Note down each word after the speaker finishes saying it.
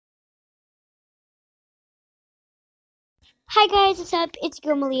Hi guys, what's up? It's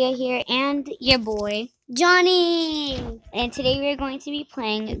girl Malia here and your boy Johnny! and today we're going to be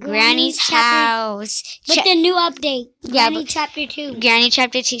playing Granny's Granny's House. With the new update. Yeah, Granny but- Chapter 2. Granny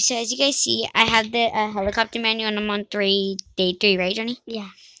Chapter 2. So as you guys see, I have the helicopter menu and I'm on day 3, right Johnny? Yeah.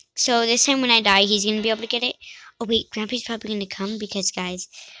 So this time when I die, he's going to be able to get it. Oh wait, Grandpa's probably going to come because guys,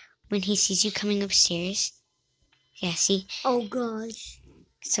 when he sees you coming upstairs, yeah, see? Oh gosh.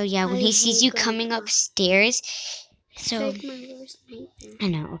 So yeah, when I he sees hate you coming Grandpa. upstairs, so... Like my worst nightmare. I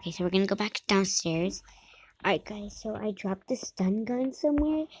know. Okay, so we're gonna go back downstairs. Alright, guys. So I dropped the stun gun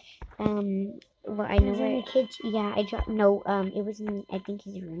somewhere. Well, I know Was it where. in the kitchen? Yeah, I dropped. No, it was in I think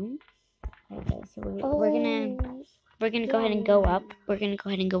his room. Alright, guys. So we're gonna go ahead and go up. We're gonna go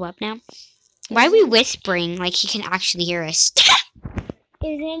ahead and go up now. Why are we whispering like he can actually hear us? It's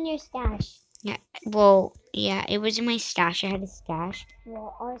in your stash. Well, yeah, it was in my stash. I had a stash.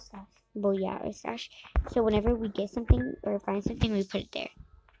 Well, our stash. Well, yeah, our stash. So whenever we get something or find something, we put it there.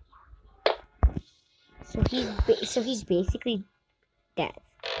 So he's basically dead.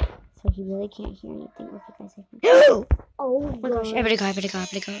 So he really can't hear anything. Okay, guys. Oh my gosh! I better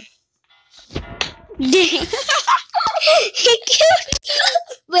go.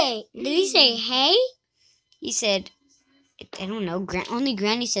 Wait, did he say hey? He said, I don't know. Only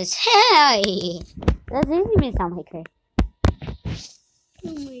Granny says hey. That doesn't even sound like her.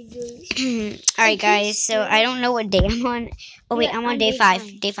 Oh my gosh. Alright, guys. So I don't know what day I'm on. Oh wait, Yeah, I'm on on day day 5.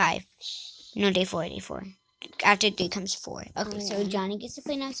 five. Day 5. No, day 4. Day 4. After 3 comes 4. Okay, Oh, so yeah. Johnny gets to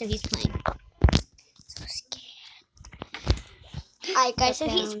play now, so he's playing. So scared. Alright, guys, so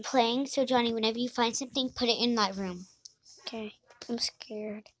he's playing. So, Johnny, whenever you find something, put it in that room. Okay. I'm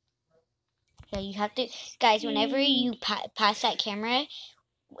scared. Yeah, you have to... Guys, whenever you pass that camera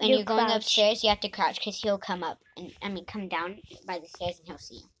and You you're going crouch. upstairs, you have to crouch because he'll come up. Come down by the stairs and he'll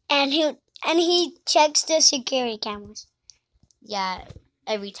see you. And he checks the security cameras. Yeah,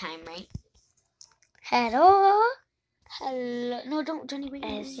 every time, right? Hello? Hello. No, don't, Johnny, wait.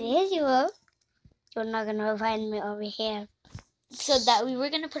 As usual. You're not gonna find me over here. So that we were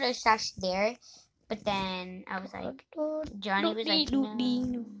going to put our stash there, but then I was like... Johnny was like,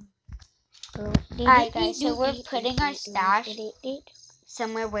 no. Alright, guys, so we're putting our stash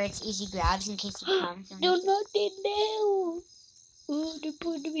somewhere where it's easy grabs in case he comes. There's nothing there. Oh, they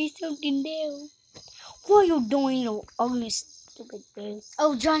put me something there. What are you doing, you ugly, stupid thing?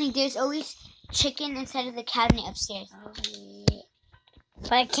 Oh, Johnny, there's always chicken inside of the cabinet upstairs.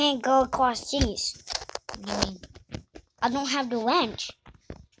 But I can't go across these. What do you mean? I don't have the wrench.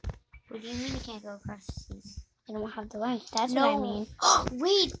 What do you mean you can't go across these? I don't have the wrench. That's what I mean.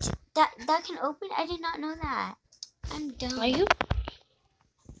 Wait, that can open? I did not know that. I'm dumb. Are you?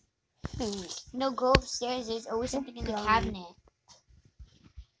 No, go upstairs. There's always something in the cabinet.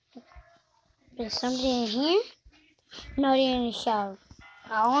 There's something in here? Not in the shower.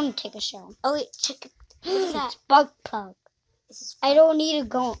 I want to take a shower. Oh, wait, check it. What is that? It's bug plug. This is I don't need to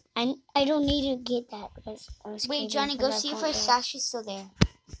go. I don't need to get that because I'm scared. Wait, Johnny, go see if our stash is still there.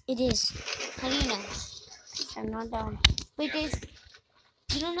 It is. How do you know? I'm not down. Wait,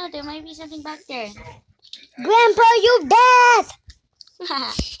 you don't know. There might be something back there. Grandpa, you dead!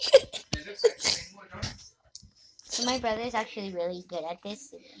 So my brother is actually really good at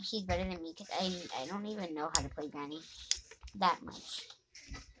this. He's better than me because I don't even know how to play Granny that much.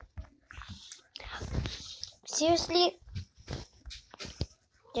 Seriously?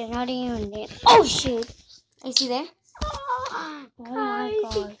 They're not even there. Oh shit! Is he there? Oh my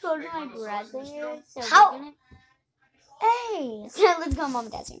god. Go to my brother. So How? we're gonna... Hey! So let's go mom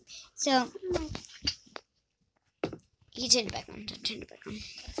and dad's room. So you turn it back on. Turn it back on.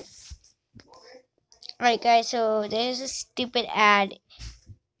 Alright guys, so there's a stupid ad.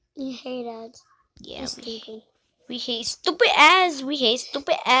 You hate ads. Yeah, Stupid. we hate stupid ads. We hate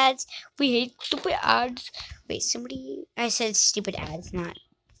stupid ads. We hate stupid ads. Wait, I said stupid ads, not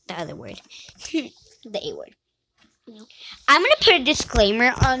the other word. The A word. No. I'm going to put a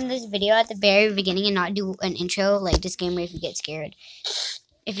disclaimer on this video at the very beginning and not do an intro, like disclaimer if you get scared.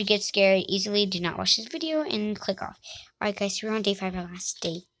 If you get scared easily, do not watch this video and click off. Alright guys, so we're on day 5, our last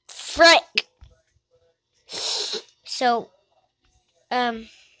day. Frick! So,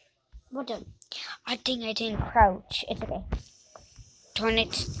 What the? I think I didn't crouch. It's okay. Darn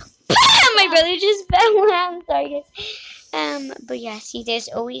it. My brother just fell. I'm sorry, guys. But yeah, see, there's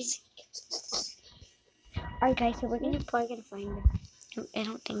always... Alright, guys, so we're gonna... probably gonna find it. I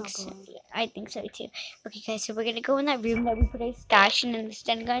don't think so. God. Yeah, I think so, too. Okay, guys, so we're gonna go in that room that we put our stash in and the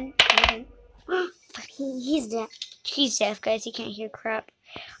stun gun. He's dead. He's deaf, guys. He can't hear crap.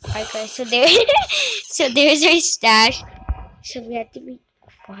 Alright, guys, so there's our stash. So we have to be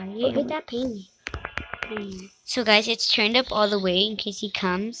quiet. Look at that painting. So guys, it's turned up all the way in case he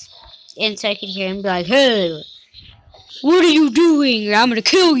comes. And so I could hear him be like, "Hey, what are you doing? I'm gonna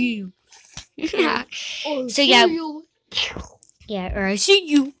kill you." So yeah. Yeah, or I see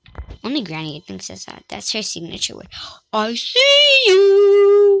you. Only Granny, I think, says that. That's her signature word. I see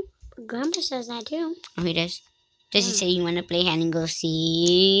you. Grandpa says that too. Oh, he does? Does he say you want to play hide and go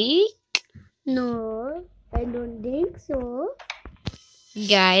seek? No, I don't think so.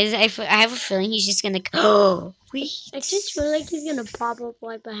 Guys, I have a feeling he's just gonna. Oh, wait. I just feel like he's gonna pop up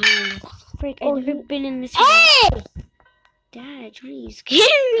right behind me. Frick, I've never been in this. Hey! Dad, why are you scaring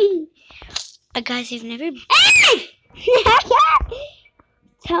me? Guys, I've never. Hey!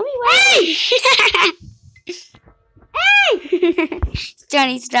 Tell me why. Hey!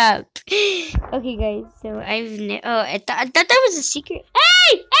 Johnny, stop. Okay, guys. So I thought that was a secret.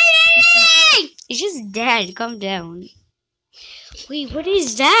 Hey! It's just Dad. Calm down. Wait, what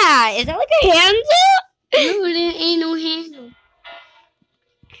is that? Is that like a handle? No, there ain't no handle.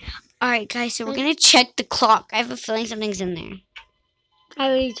 Alright, guys. So we're gonna check the clock. I have a feeling something's in there. I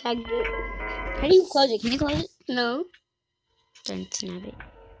already checked it. How do you close it? Can you close it? No. Then snap it.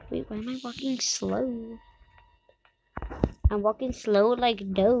 Wait, why am I walking slow? I'm walking slow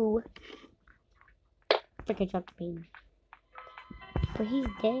like dough. Frick, I dropped the baby. But he's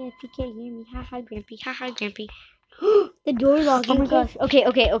dead. He can't hear me. Ha ha, Grampy. Ha ha, Grampy. The door locked. Oh my gosh.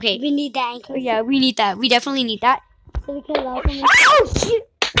 Okay. We need that anchor. Yeah, we need that. We definitely need that. So we can lock him. Oh, shit!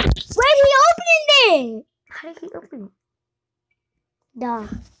 Where'd he open it? How did he open it? Duh.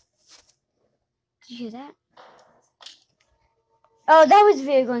 Did you hear that? Oh, that was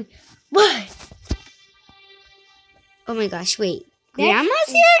very going. What? Oh my gosh, wait. That's- Grandma's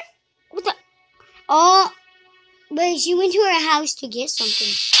here? What the? Oh, but she went to her house to get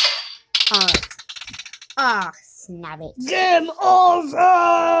something. Oh, snap it. Game over.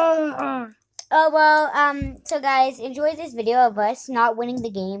 Oh, well, so guys, enjoy this video of us not winning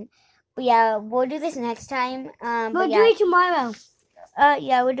the game. But yeah, we'll do this next time. We'll do it tomorrow.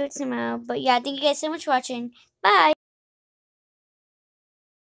 Yeah, we'll do it tomorrow. But yeah, thank you guys so much for watching. Bye.